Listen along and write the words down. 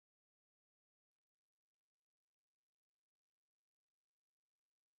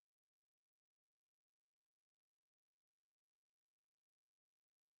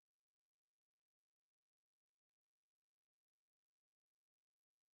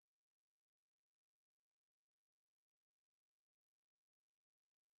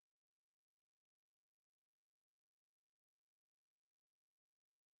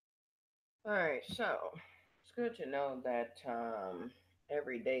All right, so it's good to know that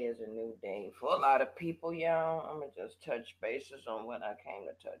every day is a new day for a lot of people, y'all. I'm gonna just touch bases on what I came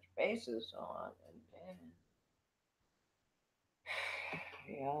to touch bases on, and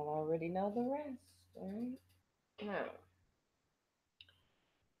then y'all already know the rest, all right? Now,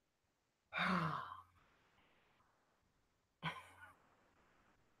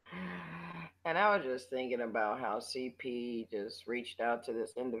 and I was just thinking about how CP just reached out to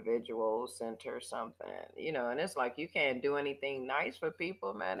this individual, sent her something, and it's like you can't do anything nice for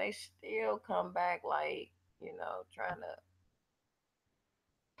people, man. They still come back like, trying to,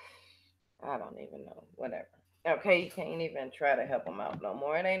 I don't even know, whatever. Okay, you can't even try to help them out no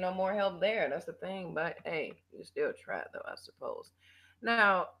more. It ain't no more help there. That's the thing. But hey, you still try though, I suppose.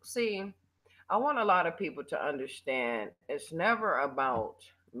 Now, see, I want a lot of people to understand it's never about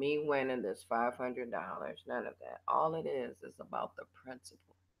me winning this $500. None of that. All it is about the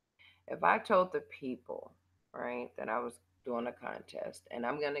principle. If I told the people, right, that I was doing a contest and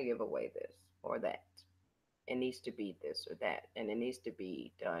I'm going to give away this or that, it needs to be this or that, and it needs to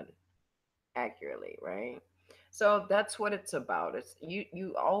be done accurately, right? So that's what it's about. It's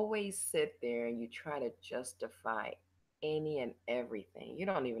you always sit there and you try to justify any and everything. You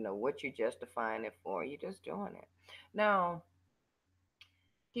don't even know what you're justifying it for. You're just doing it. Now,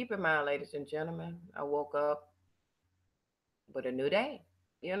 keep in mind, ladies and gentlemen, I woke up with a new day.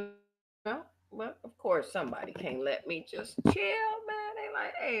 But of course somebody can't let me just chill, man. They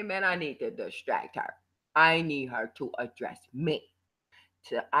like, hey man, I need to distract her. I need her to address me.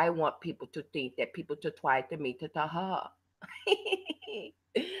 I want people to think that people to try to meet to her.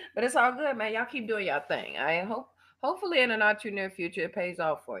 But it's all good, man. Y'all keep doing y'all thing. I hopefully in the not too near future it pays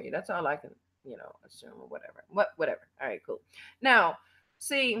off for you. That's all I can, assume or whatever. Whatever. All right, cool. Now,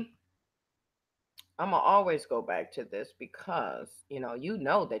 see, I'm gonna always go back to this because you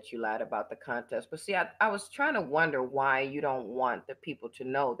know that you lied about the contest. But see, I was trying to wonder why you don't want the people to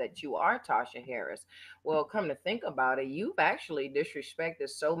know that you are Tasha Harris. Well, come to think about it, you've actually disrespected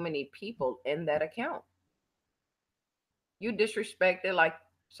so many people in that account. You disrespected like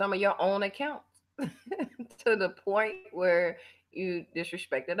some of your own accounts to the point where you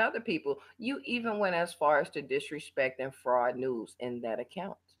disrespected other people. You even went as far as to disrespect and fraud news in that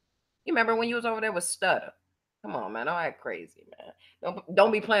account. You remember when you was over there with Stutter? Come on, man. Don't act crazy, man.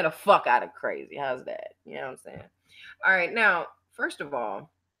 Don't be playing the fuck out of crazy. How's that? You know what I'm saying? All right, now, first of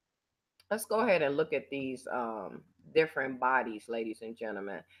all, let's go ahead and look at these different bodies, ladies and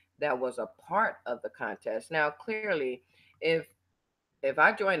gentlemen, that was a part of the contest. Now, clearly, if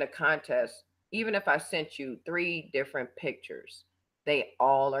I joined a contest, even if I sent you three different pictures, they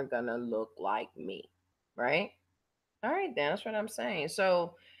all are gonna look like me, right? All right, then that's what I'm saying.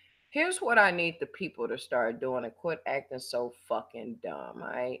 So here's what I need the people to start doing and quit acting so fucking dumb.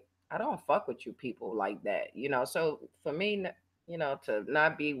 I don't fuck with you people like that, So for me, to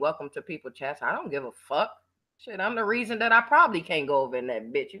not be welcome to people chats, I don't give a fuck. Shit, I'm the reason that I probably can't go over in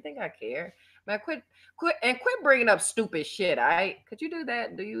that bitch. You think I care? Man, quit bringing up stupid shit. Could you do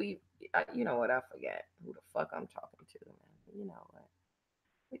that? You know what? I forget who the fuck I'm talking to, man. You know what?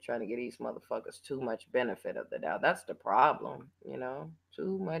 We're trying to get these motherfuckers too much benefit of the doubt. That's the problem.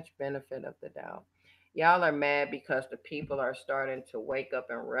 Too much benefit of the doubt. Y'all are mad because the people are starting to wake up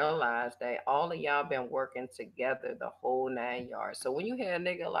and realize that all of y'all been working together the whole 9 yards. So when you hear a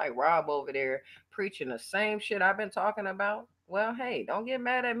nigga like Rob over there preaching the same shit I've been talking about, well, hey, don't get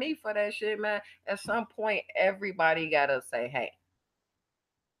mad at me for that shit, man. At some point, everybody gotta say, hey,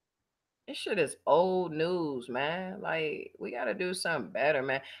 this shit is old news, man. Like, we gotta do something better,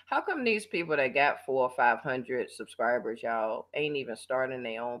 man. How come these people that got 400 or 500 subscribers, y'all, ain't even starting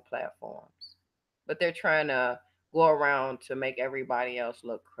their own platforms? But they're trying to go around to make everybody else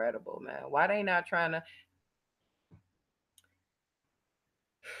look credible, man. Why they not trying to?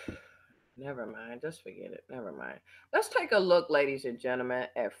 Never mind. Just forget it. Never mind. Let's take a look, ladies and gentlemen,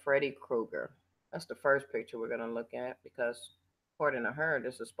 at Freddy Krueger. That's the first picture we're gonna look at because, according to her,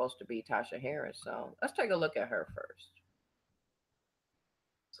 this is supposed to be Tasha Harris. So let's take a look at her first.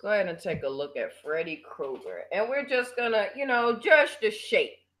 Let's go ahead and take a look at Freddy Krueger. And we're just gonna, judge the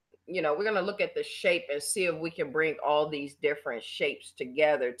shape. We're gonna look at the shape and see if we can bring all these different shapes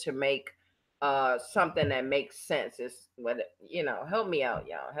together to make something that makes sense. Is what help me out,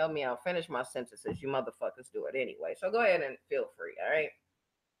 y'all. Help me out. Finish my sentences. You motherfuckers do it anyway. So go ahead and feel free, all right?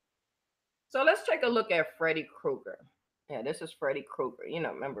 So let's take a look at Freddy Krueger. Yeah, this is Freddy Krueger.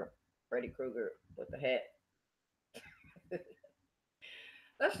 Remember Freddy Krueger with the hat.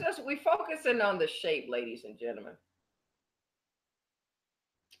 We focusing on the shape, ladies and gentlemen.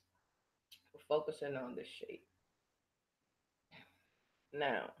 We're focusing on the shape.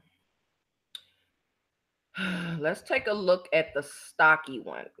 Now, Let's take a look at the stocky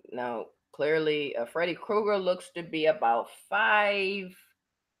one. Now, clearly, Freddy Krueger looks to be about 5'6",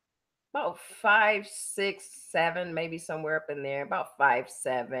 7", maybe somewhere up in there, about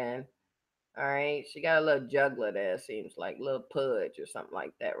 5'7". All right, she got a little juggler there. Seems like little pudge or something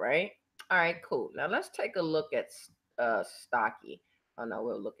like that, right? All right, cool. Now let's take a look at Stocky. Oh no,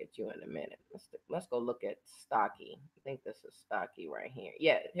 we'll look at you in a minute. Let's go look at Stocky. I think this is Stocky right here.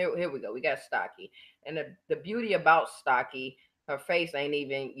 Yeah, here we go. We got Stocky, and the beauty about Stocky, her face ain't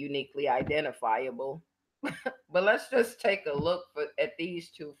even uniquely identifiable. But let's just take a look at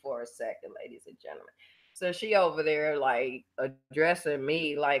these two for a second, ladies and gentlemen. So she over there like addressing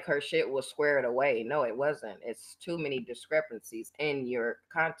me like her shit was squared away. No, it wasn't. It's too many discrepancies in your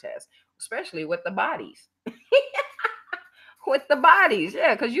contest, especially with the bodies. With the bodies,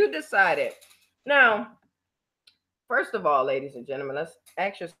 yeah, because you decided. Now, first of all, ladies and gentlemen, let's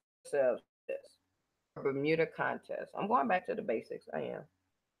ask yourselves this. For a Bermuda contest, I'm going back to the basics. I am.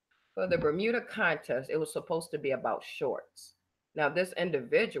 For the Bermuda contest, it was supposed to be about shorts. Now, this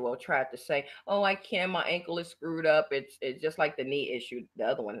individual tried to say, "Oh, I can't. My ankle is screwed up. It's just like the knee issue the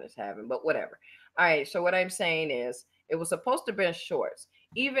other one is having." But whatever. All right. So what I'm saying is, it was supposed to be shorts.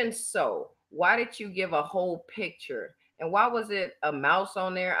 Even so, why did you give a whole picture? And why was it a mouse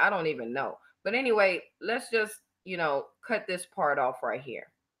on there? I don't even know. But anyway, let's just cut this part off right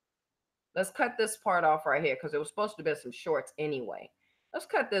here. Let's cut this part off right here because it was supposed to be some shorts anyway. Let's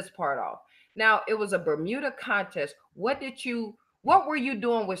cut this part off. Now, it was a Bermuda contest. What were you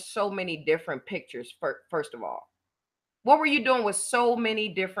doing with so many different pictures? First of all, what were you doing with so many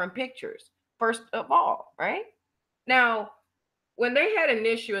different pictures? First of all, right? Now, when they had an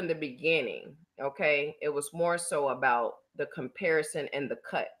issue in the beginning, okay, it was more so about the comparison and the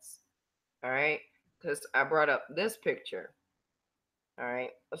cuts. All right. Because I brought up this picture. All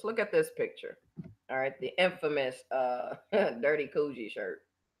right, let's look at this picture. All right, the infamous dirty Coogee shirt.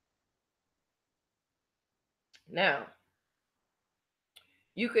 Now,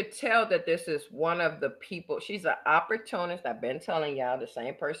 you could tell that this is one of the people. She's an opportunist. I've been telling y'all, the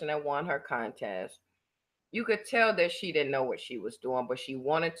same person that won her contest. You could tell that she didn't know what she was doing, but she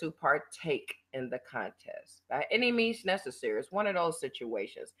wanted to partake in the contest by any means necessary. It's one of those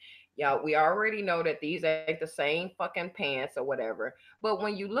situations. Y'all, we already know that these ain't the same fucking pants or whatever. But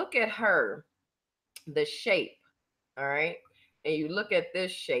when you look at her, the shape, all right, and you look at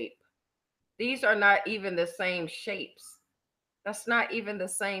this shape, these are not even the same shapes. That's not even the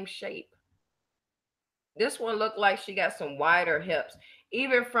same shape. This one looked like she got some wider hips.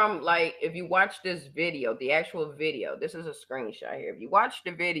 Even from, like, if you watch this video, the actual video, this is a screenshot here. If you watch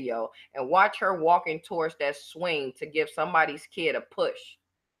the video and watch her walking towards that swing to give somebody's kid a push,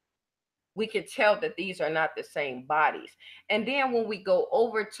 we could tell that these are not the same bodies. And then when we go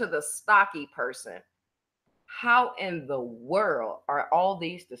over to the stocky person, how in the world are all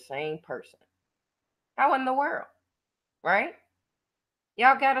these the same person? How in the world? Right?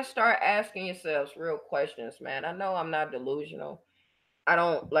 Y'all got to start asking yourselves real questions, man. I know I'm not delusional. I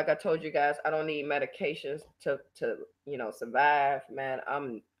don't, like I told you guys, I don't need medications to survive, man.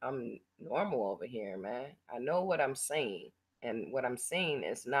 I'm normal over here, man. I know what I'm saying, and what I'm saying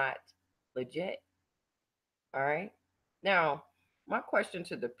is not legit. All right. Now, my question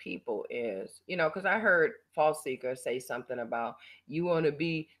to the people is, because I heard False Seeker say something about you want to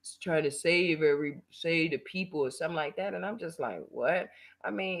be trying to save the people or something like that, and I'm just like, what? I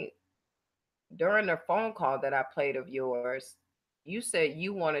mean, during the phone call that I played of yours, you said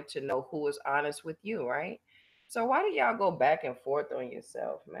you wanted to know who was honest with you, right? So why do y'all go back and forth on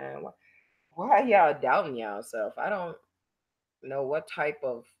yourself, man? Why y'all doubting yourself? I don't know what type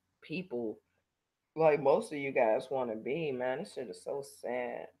of people like most of you guys want to be, man. This shit is so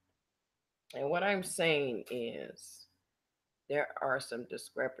sad. And what I'm saying is there are some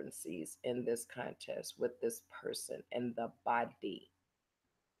discrepancies in this contest with this person and the body.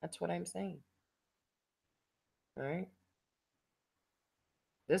 That's what I'm saying. All right.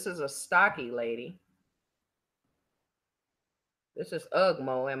 This is a stocky lady. This is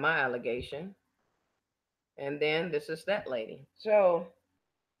Ugmo and my allegation. And then this is that lady. So,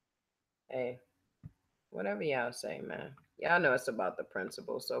 hey, whatever y'all say, man. Y'all know it's about the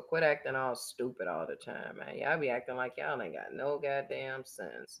principle. So quit acting all stupid all the time, man. Y'all be acting like y'all ain't got no goddamn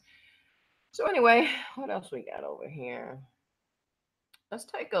sense. So anyway, what else we got over here? Let's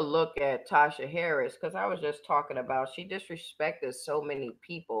take a look at Tasha Harris because I was just talking about she disrespected so many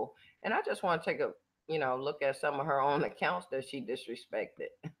people, and I just want to take a look at some of her own accounts that she disrespected.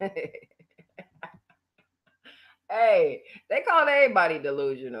 Hey, they call everybody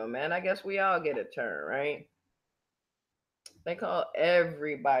delusional, man. I guess we all get a turn, right? They call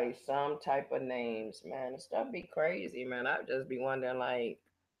everybody some type of names, man. The stuff be crazy, man. I just be wondering, like,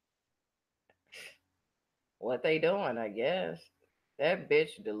 what they doing, I guess. That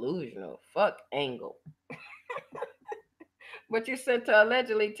bitch delusional. Fuck Angle. But you sent to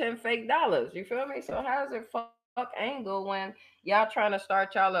allegedly 10 fake dollars. You feel me? So how's it fuck Angle when y'all trying to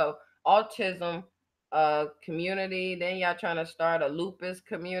start y'all a autism community, then y'all trying to start a lupus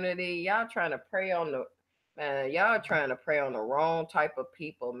community. Y'all trying to prey on the man, y'all trying to prey on the wrong type of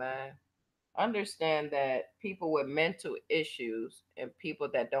people, man. Understand that people with mental issues and people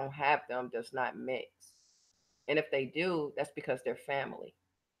that don't have them does not mix. And if they do, that's because they're family.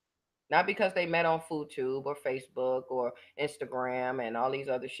 Not because they met on FoodTube or Facebook or Instagram and all these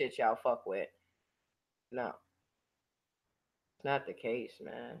other shit y'all fuck with. No, it's not the case,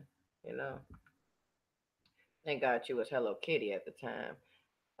 man. You know, thank God you was Hello Kitty at the time.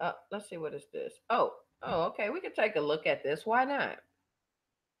 Let's see what is this. Oh, okay. We can take a look at this. Why not?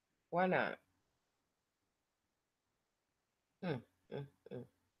 Why not? Mm, mm, mm.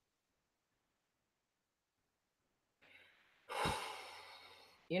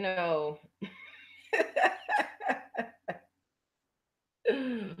 You know,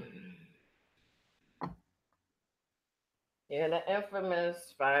 yeah, the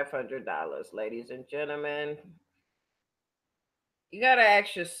infamous $500, ladies and gentlemen. You gotta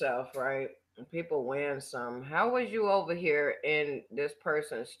ask yourself, right? When people win some, how was you over here in this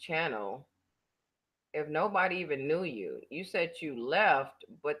person's channel if nobody even knew you? You said you left,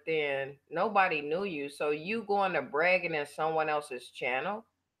 but then nobody knew you. So you going to bragging in someone else's channel?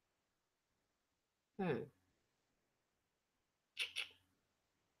 Hmm.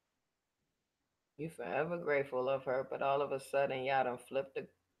 You forever grateful of her, but all of a sudden y'all done flipped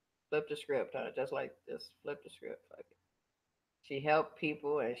the script, huh? Just like this. Flip the script. Fuck it. She helped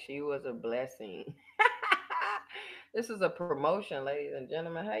people and she was a blessing. This is a promotion, ladies and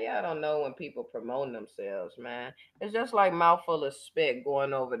gentlemen. How y'all don't know when people promoting themselves, man? It's just like mouthful of spit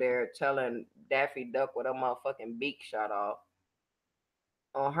going over there telling Daffy Duck with a motherfucking beak shot off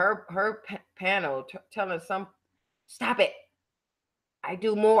on her panel, telling some, stop it, I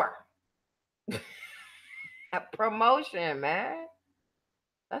do more. A promotion, man.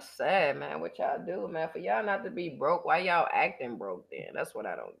 That's sad, man. What y'all do, man? For y'all not to be broke, why y'all acting broke then? That's what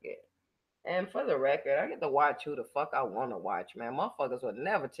I don't get. And for the record, I get to watch who the fuck I want to watch, man. Motherfuckers would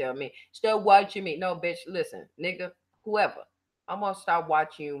never tell me, stop watching me. No, bitch, listen, nigga, whoever. I'm gonna start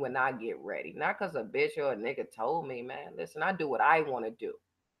watching you when I get ready. Not because a bitch or a nigga told me, man. Listen, I do what I want to do.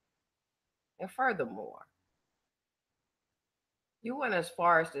 And furthermore, you went as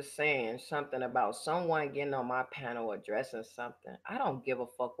far as to saying something about someone getting on my panel addressing something. I don't give a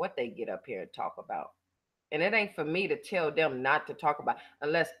fuck what they get up here and talk about. And it ain't for me to tell them not to talk about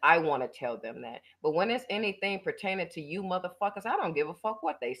unless I want to tell them that. But when it's anything pertaining to you motherfuckers, I don't give a fuck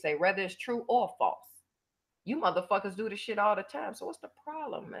what they say, whether it's true or false. You motherfuckers do this shit all the time. So what's the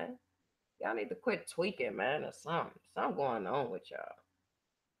problem, man? Y'all need to quit tweaking, man, or something. Something going on with y'all.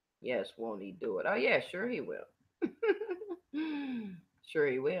 Yes, won't he do it? Oh yeah, sure he will. Sure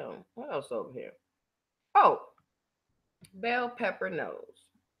he will. What else over here? Oh, bell pepper nose.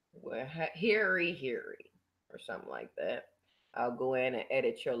 Well, heary, or something like that. I'll go in and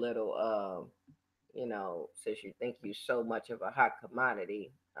edit your little, since you think you so much of a hot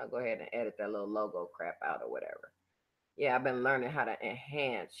commodity, I'll go ahead and edit that little logo crap out or whatever. Yeah, I've been learning how to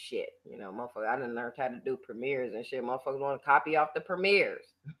enhance shit. Motherfucker, I didn't learn how to do premieres and shit. Motherfuckers want to copy off the premieres.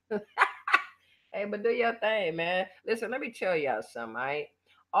 Hey, but do your thing, man. Listen, let me tell y'all something, right?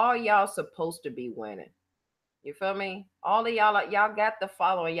 All y'all supposed to be winning. You feel me? All of y'all, like, y'all got the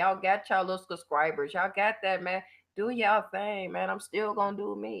following. Y'all got y'all little subscribers. Y'all got that, man. Do y'all thing, man. I'm still gonna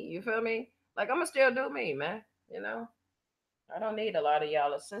do me. You feel me? Like I'm gonna still do me, man. You know, I don't need a lot of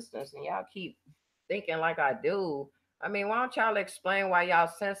y'all assistance, and y'all keep thinking like I do. I mean, why don't y'all explain why y'all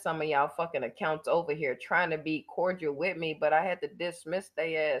sent some of y'all fucking accounts over here trying to be cordial with me, but I had to dismiss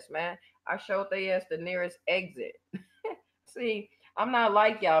they ass, man. I showed they ass the nearest exit. See, I'm not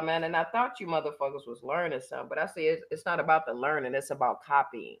like y'all, man, and I thought you motherfuckers was learning something, but I see it's not about the learning, it's about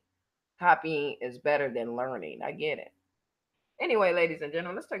copying. Copying is better than learning. I get it. Anyway, ladies and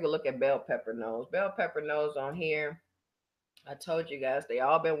gentlemen, let's take a look at Bell Pepper Nose. Bell Pepper Nose on here. I told you guys they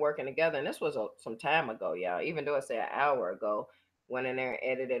all been working together, and this was some time ago, y'all. Even though I say an hour ago, went in there and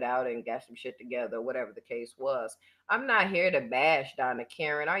edited out and got some shit together, whatever the case was. I'm not here to bash Donna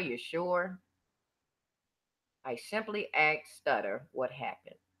Karen. Are you sure? I simply asked Stutter what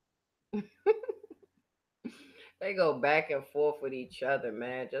happened. They go back and forth with each other,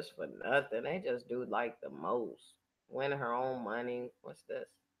 man, just for nothing. They just do like the most. Win her own money. What's this?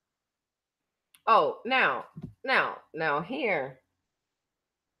 Oh, now here,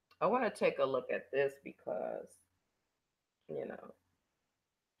 I want to take a look at this because, you know,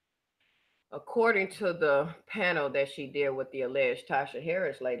 according to the panel that she did with the alleged Tasha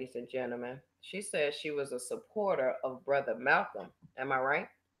Harris, ladies and gentlemen, she said she was a supporter of Brother Malcolm. Am I right?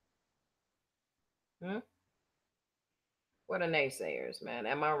 Hmm? What a naysayers, man.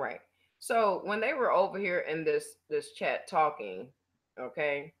 Am I right? So when they were over here in this chat talking,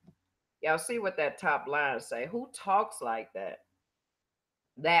 okay, y'all see what that top line say? Who talks like that?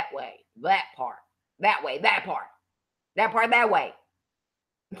 That way, that part, that way, that part, that way.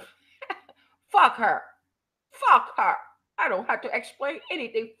 Fuck her. Fuck her. I don't have to explain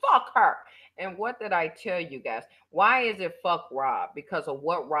anything. Fuck her. And what did I tell you guys? Why is it fuck Rob? Because of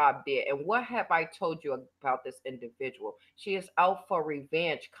what Rob did. And what have I told you about this individual? She is out for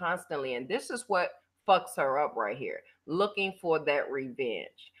revenge constantly. And this is what fucks her up right here. Looking for that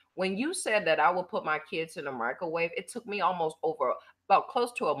revenge. When you said that I would put my kids in a microwave, it took me almost over about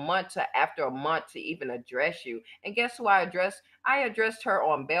close to a month to after a month to even address you. And guess who I addressed? I addressed her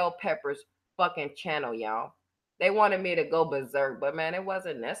on Bell Pepper's fucking channel, y'all. They wanted me to go berserk, but man, it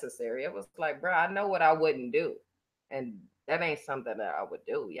wasn't necessary. It was like, bro, I know what I wouldn't do, and that ain't something that I would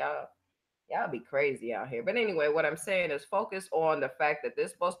do. Y'all be crazy out here. But anyway, what I'm saying is focus on the fact that this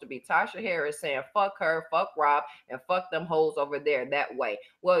is supposed to be Tasha Harris saying fuck her, fuck Rob, and fuck them hoes over there that way.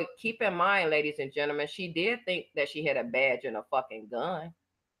 Well, keep in mind, ladies and gentlemen, she did think that she had a badge and a fucking gun.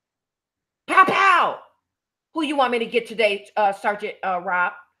 Pow pow! Who you want me to get today, Sergeant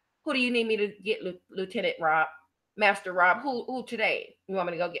Rob? Who do you need me to get, Lieutenant Rob? Master Rob? Who today? You want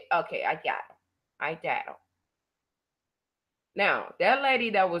me to go get? Okay, I got him. I got him. Now, that lady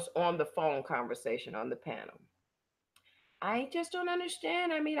that was on the phone conversation on the panel, I just don't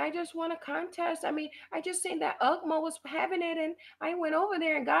understand. I mean, I just want a contest. I mean, I just seen that Ugmo was having it, and I went over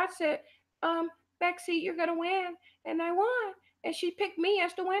there, and God said, um, Bexy, you're gonna win, and I won, and she picked me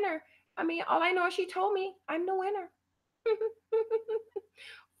as the winner. I mean, all I know is she told me I'm the winner.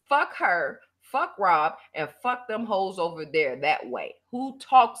 Fuck her, fuck Rob, and fuck them hoes over there that way. Who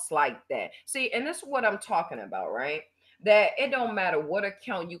talks like that? See, and this is what I'm talking about, right? That it don't matter what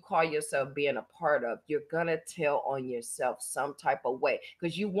account you call yourself being a part of, you're gonna tell on yourself some type of way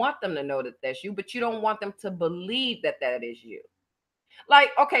because you want them to know that that's you, but you don't want them to believe that that is you.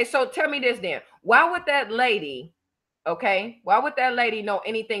 Like, okay, so tell me this then. Why would that lady, okay, why would that lady know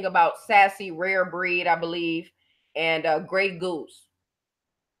anything about Sassy Rare Breed, I believe, and Grey Goose?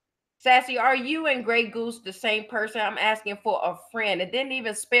 Sassy, are you and Grey Goose the same person? I'm asking for a friend. It didn't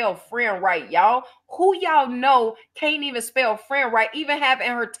even spell friend right, y'all. Who y'all know can't even spell friend right? Even have in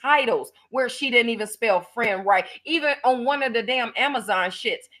her titles where she didn't even spell friend right. Even on one of the damn Amazon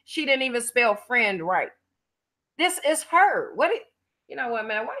shits, she didn't even spell friend right. This is her. You know what,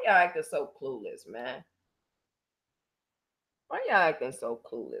 man? Why y'all acting so clueless, man? Why y'all acting so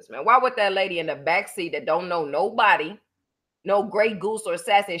clueless, man? Why would that lady in the back seat that don't know nobody, no Gray Goose or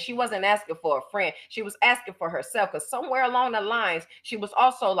Sassy? She wasn't asking for a friend. She was asking for herself. Because somewhere along the lines, she was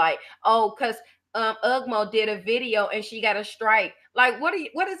also like, oh, because Ugmo did a video and she got a strike. Like, what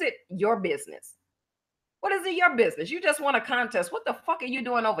is it your business? What is it your business? You just want a contest. What the fuck are you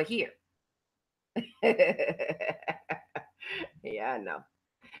doing over here? Yeah, I know.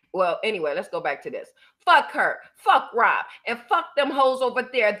 Well, anyway, let's go back to this. Fuck her, fuck Rob, and fuck them hoes over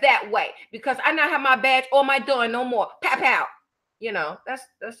there that way. Because I not have my badge or my doing no more. Pow pow. You know, that's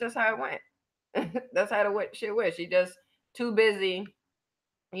just how it went. That's how the shit went. She just too busy,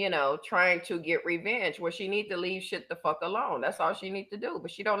 trying to get revenge. Where she need to leave shit the fuck alone. That's all she need to do.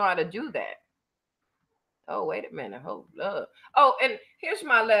 But she don't know how to do that. Oh, wait a minute. Hold up. Oh, and here's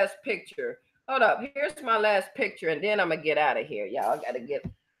my last picture. Hold up. Here's my last picture, and then I'm gonna get out of here. Y'all I gotta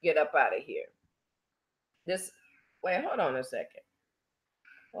get up out of here. This wait, hold on a second.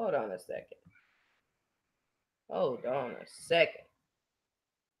 Hold on a second. Hold on a second.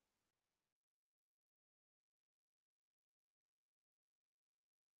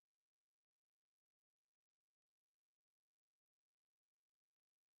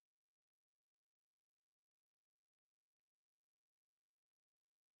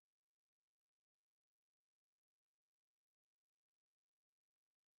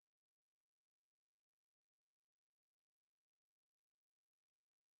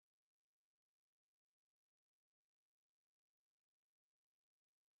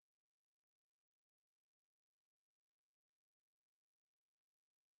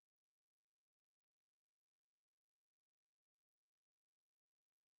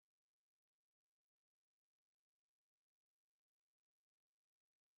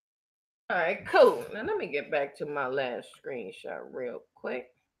 All right, cool. Now let me get back to my last screenshot real quick.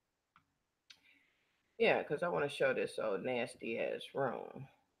 Yeah, because I want to show this old nasty ass room.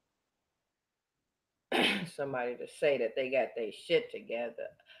 Somebody to say that they got their shit together,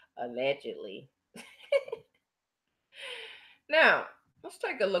 allegedly. Now, let's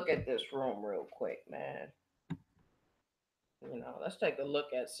take a look at this room real quick, man. Let's take a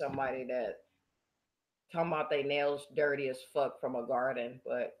look at somebody that talking about they nails dirty as fuck from a garden,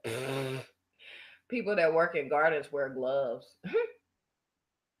 but people that work in gardens wear gloves.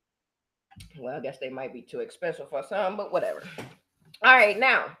 Well, I guess they might be too expensive for some, but whatever. All right,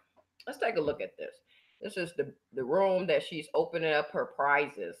 now let's take a look at this. This is the room that she's opening up her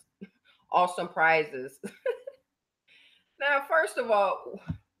prizes, awesome prizes. Now, first of all,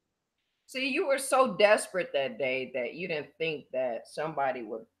 see, you were so desperate that day that you didn't think that somebody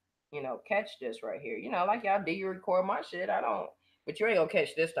would, catch this right here. Like y'all, do you record my shit? I don't. But you ain't gonna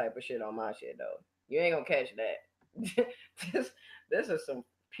catch this type of shit on my shit though. You ain't gonna catch that. this this is some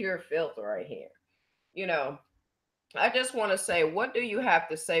pure filth right here. You know, I just want to say, what do you have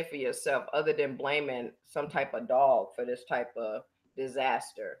to say for yourself other than blaming some type of dog for this type of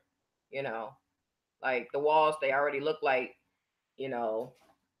disaster? You know, like the walls, they already look like, you know,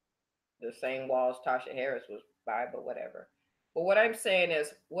 the same walls Tasha Harris was by, but whatever. But what I'm saying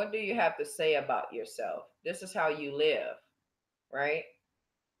is, what do you have to say about yourself? This is how you live, right?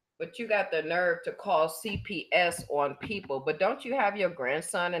 But you got the nerve to call CPS on people. But don't you have your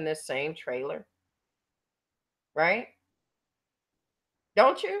grandson in this same trailer, right?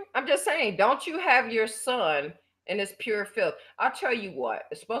 Don't you? I'm just saying, don't you have your son in this pure filth? I'll tell you what,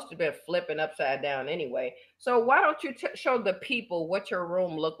 it's supposed to be flipping upside down anyway. So why don't you show the people what your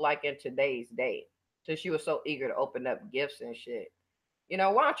room looked like in today's day? Since you were so eager to open up gifts and shit. Why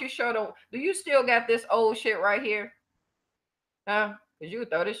don't you show them? Do you still got this old shit right here? Huh? Because you would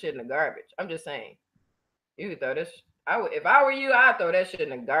throw this shit in the garbage. I'm just saying. You could throw this. If I were you, I'd throw that shit in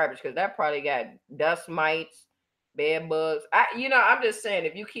the garbage because that probably got dust mites, bed bugs. I'm just saying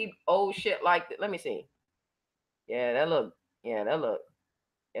if you keep old shit like that, let me see. Yeah, that look. Yeah, that look.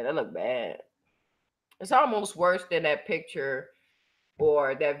 Yeah, that look bad. It's almost worse than that picture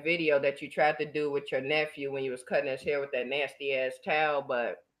or that video that you tried to do with your nephew when you was cutting his hair with that nasty ass towel.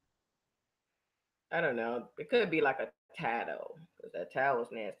 But I don't know. It could be like a tie though, because that towel was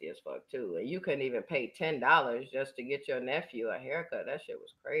nasty as fuck too. And you couldn't even pay $10 just to get your nephew a haircut. That shit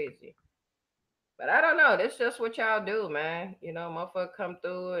was crazy. But I don't know. That's just what y'all do, man. Motherfucker come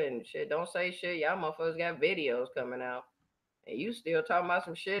through and shit. Don't say shit. Y'all motherfuckers got videos coming out. And you still talking about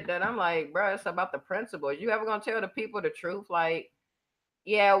some shit that I'm like, bro, it's about the principles. You ever gonna tell the people the truth? Like,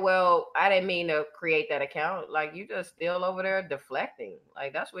 yeah, well, I didn't mean to create that account. Like, you just still over there deflecting.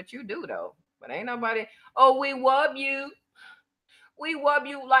 Like, that's what you do, though. But ain't nobody, oh, we wub you. We wub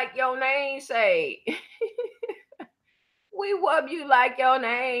you like your name say. We wub you like your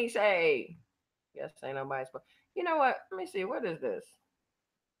name say. Yes, ain't nobody supposed. You know what? Let me see. What is this?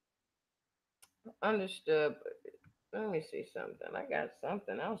 Understood. Let me see something. I got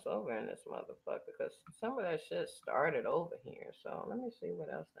something else over in this motherfucker because some of that shit started over here. So let me see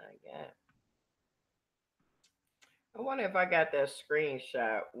what else I got. I wonder if I got that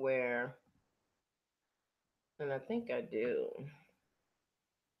screenshot where, and I think I do.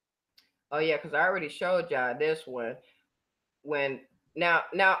 Oh yeah, because I already showed y'all this one. When now,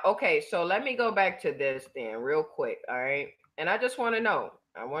 okay, so let me go back to this then real quick, all right? And I just want to know,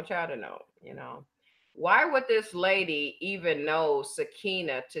 I want y'all to know, why would this lady even know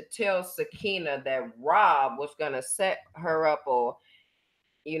Sakina to tell Sakina that Rob was gonna set her up, or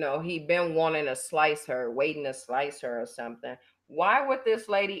he been wanting to slice her, waiting to slice her or something? Why would this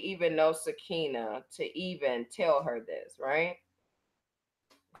lady even know Sakina to even tell her this, right?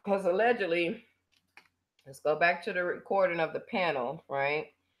 Because allegedly, let's go back to the recording of the panel, right?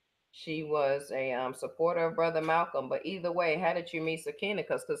 She was a supporter of Brother Malcolm, but either way, how did you meet Sakina?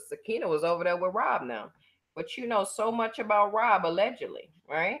 Because Sakina was over there with Rob now, but you know so much about Rob allegedly,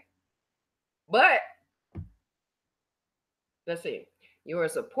 right? But let's see, you were a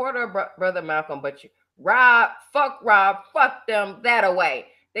supporter of Brother Malcolm, but Rob, fuck them that away.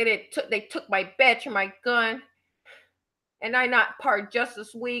 They took my badge and my gun, and I not part of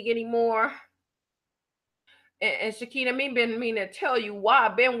Justice League anymore. And Shakina, me been meaning to tell you why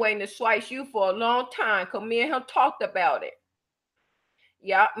I've been waiting to slice you for a long time, because me and him talked about it.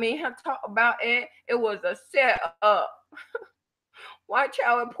 Yeah, me and him talked about it. It was a setup. Watch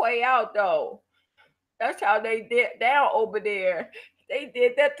how it play out though. That's how they did down over there. They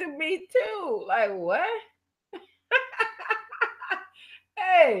did that to me too. Like what?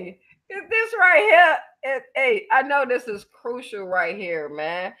 Hey, is this right here? Hey, I know this is crucial right here,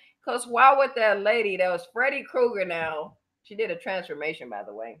 man. Cause why would that lady that was Freddy Krueger now? She did a transformation, by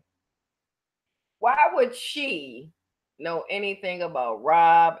the way. Why would she know anything about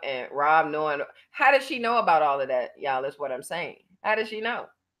Rob and Rob knowing? How does she know about all of that, y'all? That's what I'm saying. How does she know?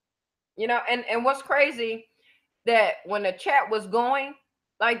 And what's crazy that when the chat was going,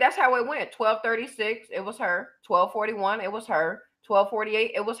 like that's how it went. 12:36, it was her. 12:41, it was her.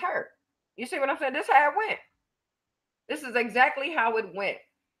 12:48, it was her. You see what I'm saying? This is how it went. This is exactly how it went.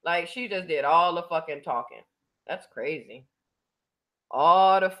 Like she just did all the fucking talking. That's crazy.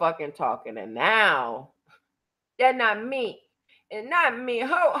 All the fucking talking, and now that not me. And not me.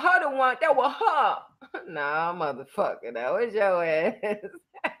 Her the one that was her. Nah, motherfucker. That was your ass.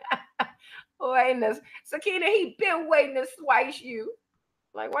 Waiting to Sakina, he been waiting to slice you.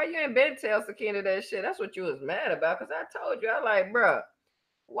 Like, why you ain't been tell Sakina that shit? That's what you was mad about. Cause I told you, I like, bruh,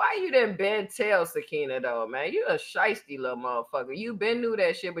 why you didn't been tell Sakina though, man? You a shisty little motherfucker. You been knew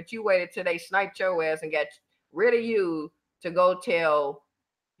that shit, but you waited till they sniped your ass and got rid of you to go tell.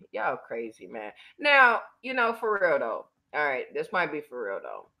 Y'all crazy, man. Now, for real though. All right, this might be for real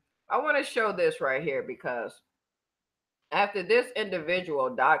though. I want to show this right here because after this individual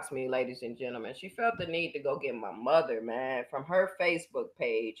doxed me, ladies and gentlemen, she felt the need to go get my mother, man, from her Facebook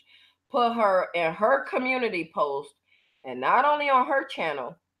page, put her in her community post, and not only on her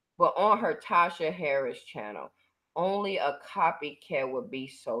channel, but on her Tasha Harris channel. Only a copycat would be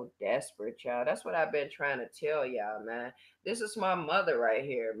so desperate, y'all. That's what I've been trying to tell y'all, man. This is my mother right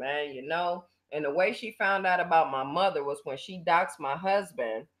here, man, And the way she found out about my mother was when she doxed my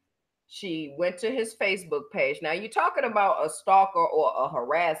husband. She went to his Facebook page. Now you talking about a stalker or a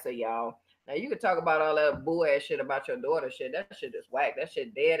harasser, y'all. Now you can talk about all that bull ass shit about your daughter shit. That shit is whack. That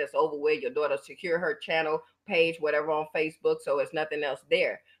shit dead. It's over with. Your daughter secure her channel page, whatever on Facebook, so it's nothing else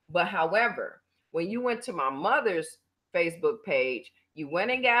there. But however, when you went to my mother's Facebook page, you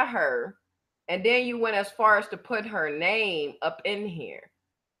went and got her, and then you went as far as to put her name up in here.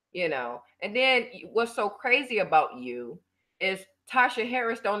 And then what's so crazy about you is Tasha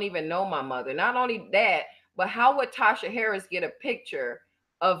Harris don't even know my mother. Not only that, but how would Tasha Harris get a picture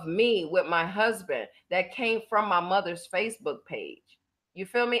of me with my husband that came from my mother's Facebook page? You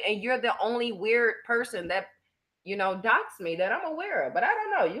feel me? And you're the only weird person that docs me that I'm aware of. But I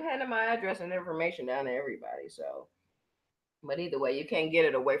don't know. You handed my address and information down to everybody. So, but either way, you can't get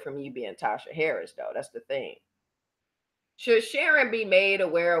it away from you being Tasha Harris, though. That's the thing. Should Sharon be made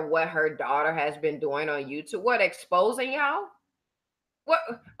aware of what her daughter has been doing on YouTube? What, exposing y'all? What?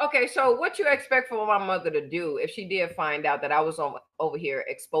 Okay, so what you expect for my mother to do if she did find out that I was over here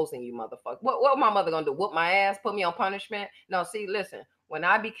exposing you, motherfucker? What my mother gonna do? Whoop my ass? Put me on punishment? No, see, listen. When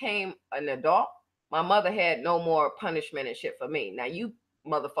I became an adult, my mother had no more punishment and shit for me. Now you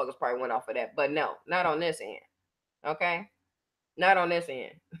motherfuckers probably went off of that, but no, not on this end. Okay, not on this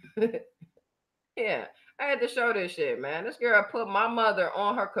end. Yeah, I had to show this shit, man. This girl put my mother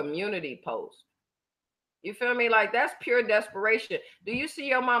on her community post. You feel me? Like that's pure desperation. Do you see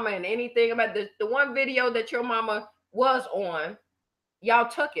your mama in anything about the one video that your mama was on? Y'all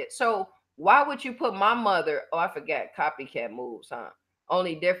took it. So why would you put my mother? Oh, I forgot copycat moves, huh?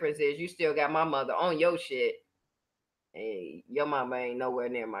 Only difference is you still got my mother on your shit. Hey, your mama ain't nowhere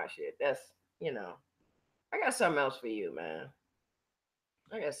near my shit. That's. I got something else for you, man.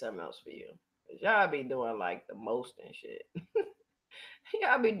 I got something else for you. 'Cause y'all be doing like the most and shit.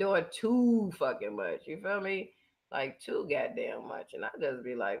 Y'all be doing too fucking much. You feel me? Like too goddamn much. And I just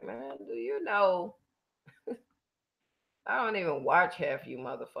be like, man, do you know? I don't even watch half you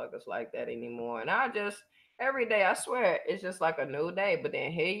motherfuckers like that anymore. And I just every day, I swear, it's just like a new day. But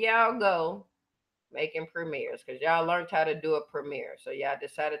then here y'all go making premieres because y'all learned how to do a premiere. So y'all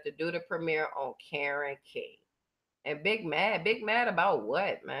decided to do the premiere on Karen King. And big mad about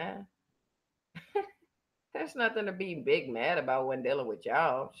what, man? There's nothing to be big mad about when dealing with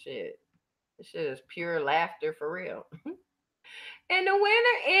y'all. Shit. This shit is pure laughter for real. And the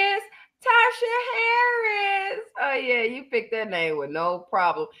winner is Tasha Harris. Oh, yeah, you picked that name with no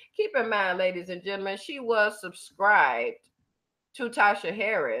problem. Keep in mind, ladies and gentlemen, she was subscribed to Tasha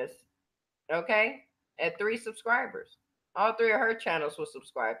Harris, okay, at 3 subscribers. All 3 of her channels were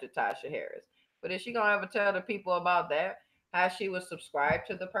subscribed to Tasha Harris. But is she going to ever tell the people about that? How she was subscribed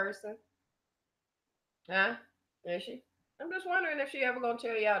to the person? Huh? Is she? I'm just wondering if she ever gonna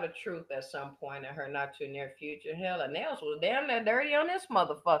tell y'all the truth at some point in her not too near future. Hell, her nails was damn near dirty on this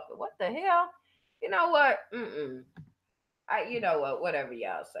motherfucker. What the hell? You know what? You know what? Whatever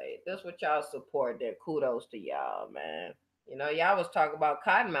y'all say. If this what y'all support, then kudos to y'all, man. Y'all was talking about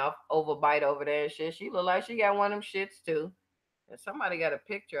Cottonmouth overbite over there and shit. She look like she got one of them shits too. And somebody got a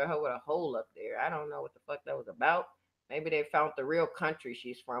picture of her with a hole up there. I don't know what the fuck that was about. Maybe they found the real country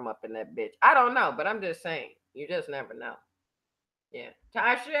she's from up in that bitch. I don't know, but I'm just saying. You just never know. Yeah,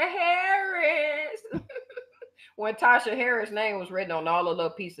 Tasha Harris. When Tasha Harris' name was written on all the little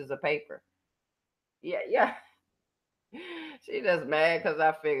pieces of paper. Yeah, yeah. She just mad because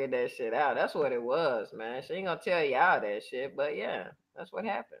I figured that shit out. That's what it was, man. She ain't gonna tell y'all that shit, but yeah, that's what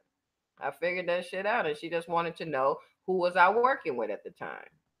happened. I figured that shit out, and she just wanted to know who was I working with at the time.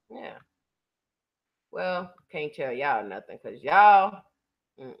 Yeah. Well, can't tell y'all nothing because y'all.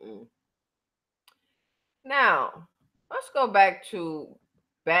 Mm-mm. Now, let's go back to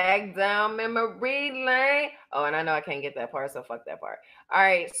back down memory lane. Oh, and I know I can't get that part, so fuck that part. All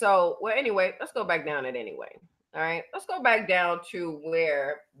right, so, well, anyway, let's go back down it anyway. All right, let's go back down to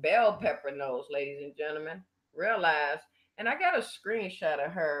where Bell Pepper knows, ladies and gentlemen. Realize, and I got a screenshot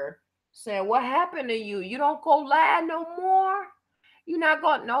of her saying, "What happened to you? You don't go live no more? You not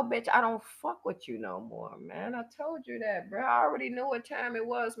going, no, bitch, I don't fuck with you no more, man. I told you that, bro. I already knew what time it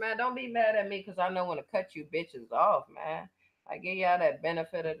was, man. Don't be mad at me because I know when to cut you bitches off, man. I give y'all that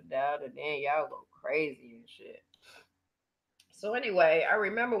benefit of the doubt, and then y'all go crazy and shit. So anyway, I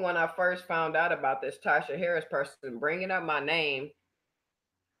remember when I first found out about this Tasha Harris person bringing up my name,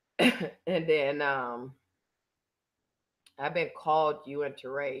 and then I've been called you and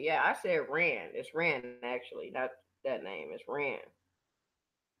Teray. Yeah, I said Rand. It's Rand actually, not that name. It's Rand.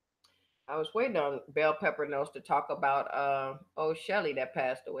 I was waiting on Bell Pepper Nose to talk about old Shelly that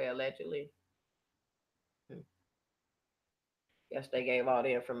passed away allegedly. Hmm. Guess they gave all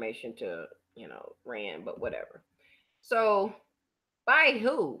the information to, Rand, but whatever. So by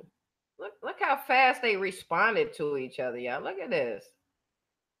who? Look how fast they responded to each other, y'all. Look at this.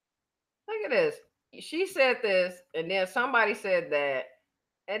 Look at this. She said this, and then somebody said that,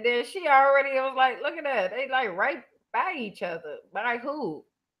 and then she already was like, look at that. They like right by each other. By who?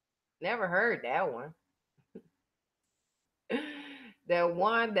 Never heard that one. The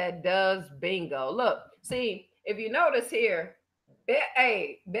one that does bingo. Look, see, if you notice here,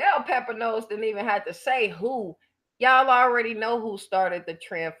 hey, Bell Pepper Nose didn't even have to say who. Y'all already know who started the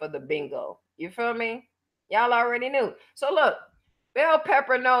trend for the bingo. You feel me? Y'all already knew. So look, Bell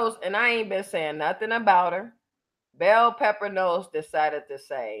Pepper Nose, and I ain't been saying nothing about her. Bell Pepper Nose decided to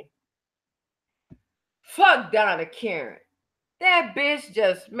say, fuck Donna Karen. That bitch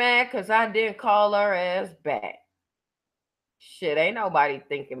just mad because I didn't call her ass back. Shit, ain't nobody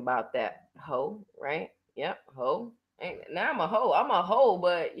thinking about that hoe, right? Yep, hoe. Ain't, now I'm a hoe. I'm a hoe,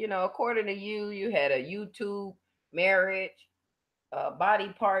 but according to you, you had a YouTube marriage,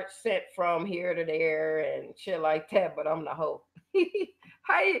 body parts sent from here to there and shit like that, but I'm the hoe.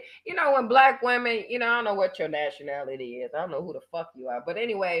 How when black women, I don't know what your nationality is. I don't know who the fuck you are. But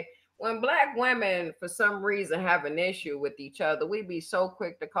anyway, when black women for some reason have an issue with each other, we be so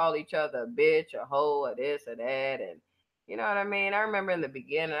quick to call each other a bitch, a hoe, or this or that. And you know what I mean? I remember in the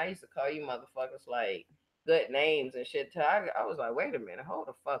beginning, I used to call you motherfuckers like good names and shit. Till I was like, wait a minute, hold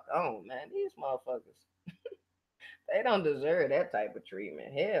the fuck on, man. These motherfuckers, they don't deserve that type of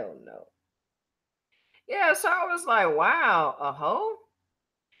treatment. Hell no. Yeah, so I was like, wow, a hoe?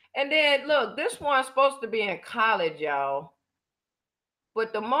 And then look, this one's supposed to be in college, y'all.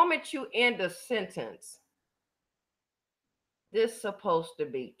 But the moment you end a sentence, this supposed to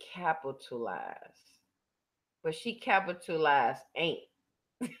be capitalized. But she capitalized ain't.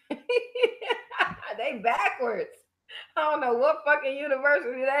 They backwards. I don't know what fucking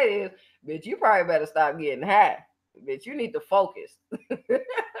university that is. Bitch, you probably better stop getting high. Bitch, you need to focus.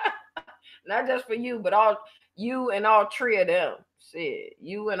 Not just for you, but all you and all three of them. Shit.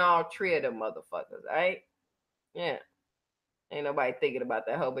 You and all three of them motherfuckers, all right? Yeah. Ain't nobody thinking about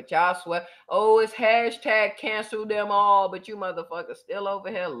that hoe, but y'all swear, oh, it's hashtag cancel them all, but you motherfuckers still over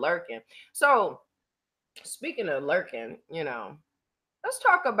here lurking. So, speaking of lurking, let's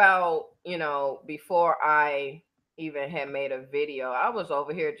talk about, before I even had made a video, I was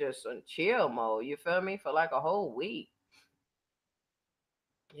over here just on chill mode, you feel me, for like a whole week.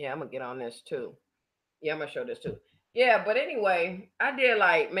 Yeah, I'm gonna get on this too. Yeah, I'm gonna show this too. Yeah, but anyway, I did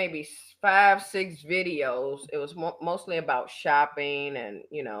like maybe 5, 6 videos. It was mostly about shopping and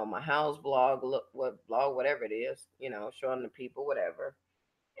my house vlog, look what vlog, whatever it is, showing the people whatever.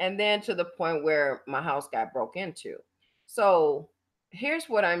 And then to the point where my house got broke into. So here's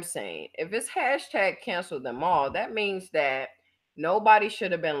what I'm saying: if it's hashtag cancel them all, that means that nobody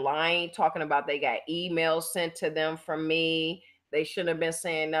should have been lying, talking about they got emails sent to them from me. They shouldn't have been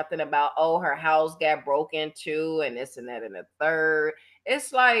saying nothing about, oh, her house got broke into and this and that and the third.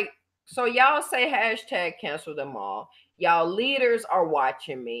 It's like, so y'all say hashtag cancel them all. Y'all leaders are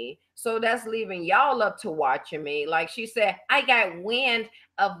watching me. So that's leaving y'all up to watching me. Like she said, I got wind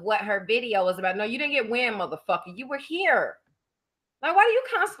of what her video was about. No, you didn't get wind, motherfucker. You were here. Like, why do you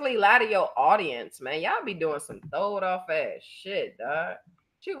constantly lie to your audience, man? Y'all be doing some throwed off ass shit, dog.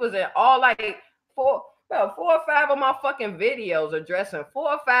 She was in all like about 4 or 5 of my fucking videos addressing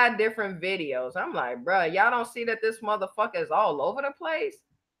 4 or 5 different videos. I'm like, bruh, y'all don't see that this motherfucker is all over the place?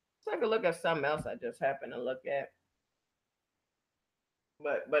 Take a look at something else I just happened to look at.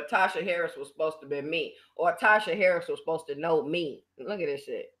 But Tasha Harris was supposed to be me, or Tasha Harris was supposed to know me. Look at this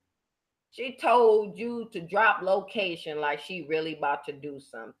shit. She told you to drop location like she really about to do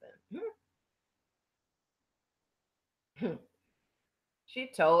something.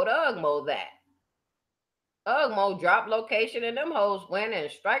 She told Ugmo that. Ugmo dropped location and them hoes went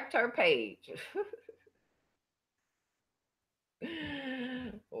and striked her page.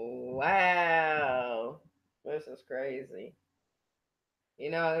 Wow. This is crazy.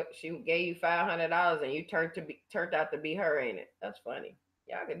 She gave you $500 and you turned out to be her, ain't it? That's funny.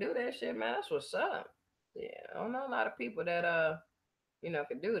 Y'all can do that shit, man. That's what's up. Yeah, I don't know a lot of people that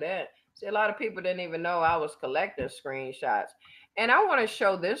could do that. See, a lot of people didn't even know I was collecting screenshots. And I want to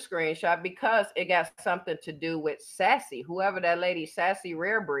show this screenshot because it got something to do with Sassy, whoever that lady Sassy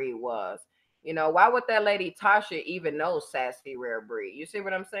Rare Breed was. Why would that lady Tasha even know Sassy Rare Breed? You see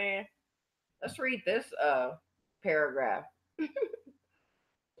what I'm saying? Let's read this paragraph.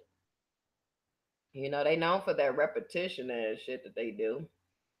 They known for that repetition and shit that they do.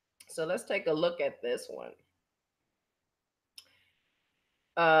 So let's take a look at this one.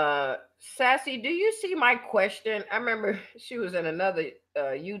 Sassy, do you see my question? I remember she was in another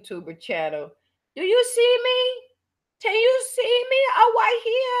YouTuber channel. Do you see me? Can you see me? Oh, right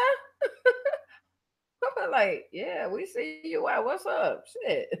here. I'm like, yeah, we see you. What's up?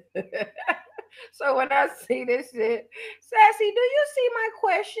 Shit. So when I see this shit, Sassy, do you see my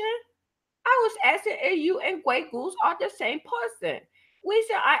question? I was asking if you and Grey Goose are the same person. We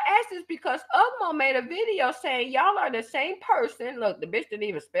said I asked this because Ugmo made a video saying y'all are the same person. Look, the bitch didn't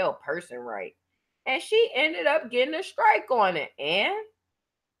even spell person right. And she ended up getting a strike on it. And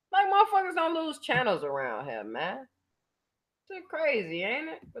like motherfuckers don't lose channels around here, man. It's crazy, ain't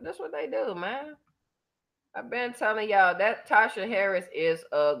it? But that's what they do, man. I've been telling y'all that Tasha Harris is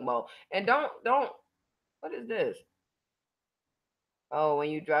Ugmo. And don't what is this? Oh, when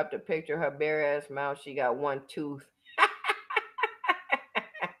you dropped a picture of her bare ass mouth, she got one tooth.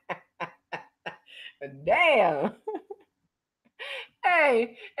 Damn.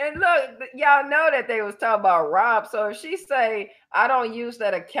 Hey, and look, y'all know that they was talking about Rob. So if she say, I don't use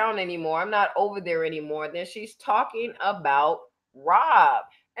that account anymore, I'm not over there anymore, then she's talking about Rob.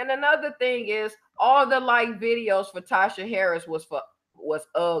 And another thing is all the like videos for Tasha Harris was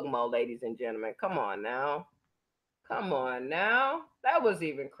Ugmo, ladies and gentlemen. Come on now. Come on now. That was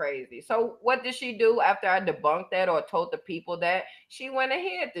even crazy. So what did she do after I debunked that or told the people that? She went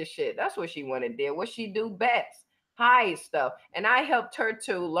ahead this shit. That's what she went and did. What she do best. Hide stuff. And I helped her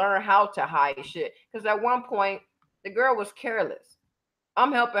to learn how to hide shit. Because at one point, the girl was careless.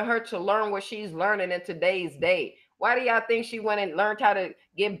 I'm helping her to learn what she's learning in today's day. Why do y'all think she went and learned how to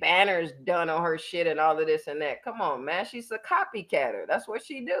get banners done on her shit and all of this and that? Come on, man. She's a copycatter. That's what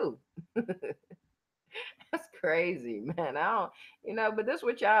she do. That's crazy, man. I don't, but this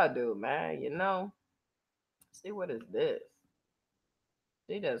what y'all do, man. See, what is this?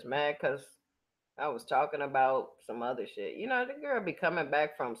 She just mad because I was talking about some other shit. The girl be coming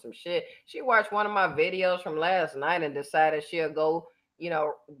back from some shit. She watched one of my videos from last night and decided she'll go,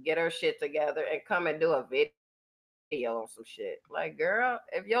 get her shit together and come and do a video on some shit. Like, girl,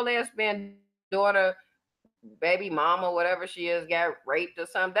 if your lesbian daughter baby mama, whatever she is, got raped or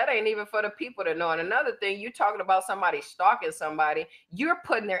something, that ain't even for the people to know. And another thing, you talking about somebody stalking somebody, you're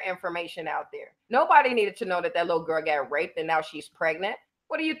putting their information out there. Nobody needed to know that that little girl got raped and now she's pregnant.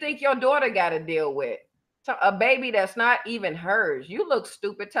 What do you think your daughter got to deal with? A baby that's not even hers. You look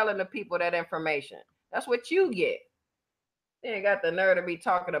stupid telling the people that information. That's what you get. You ain't got the nerve to be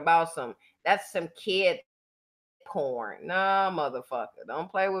talking about that's some kid porn. Nah, motherfucker.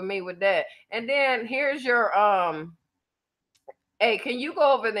 Don't play with me with that. And then here's your hey, can you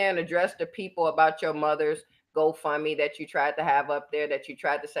go over there and address the people about your mother's GoFundMe that you tried to have up there, that you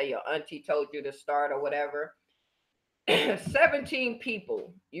tried to say your auntie told you to start or whatever? 17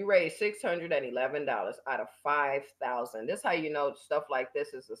 people. You raised $611 out of 5,000. This how you know stuff like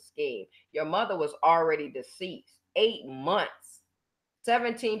this is a scheme. Your mother was already deceased. 8 months.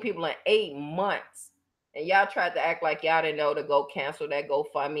 17 people in 8 months. And y'all tried to act like y'all didn't know to go cancel that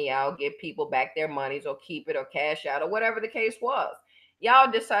GoFundMe out, give people back their monies or keep it or cash out or whatever the case was. Y'all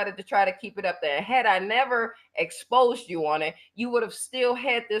decided to try to keep it up there. Had I never exposed you on it, you would have still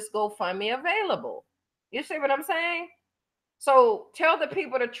had this GoFundMe available. You see what I'm saying? So tell the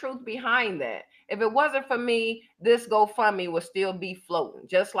people the truth behind that. If it wasn't for me, this GoFundMe would still be floating,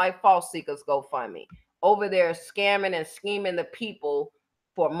 just like False Seekers GoFundMe, over there scamming and scheming the people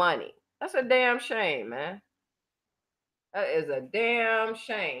for money. That's a damn shame, man. That is a damn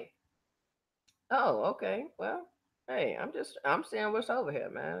shame. Oh, okay. Well, hey, I'm seeing what's over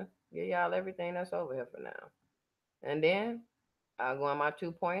here, man. Give y'all everything that's over here for now. And then I'll go on my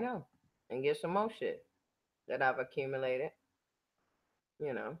 2.0 and get some more shit that I've accumulated,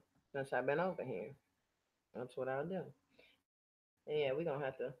 you know, since I've been over here. That's what I'll do. And yeah, we're gonna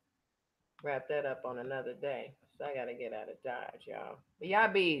have to wrap that up on another day. So I gotta get out of Dodge, y'all. But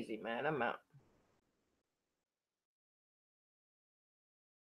y'all be easy, man. I'm out.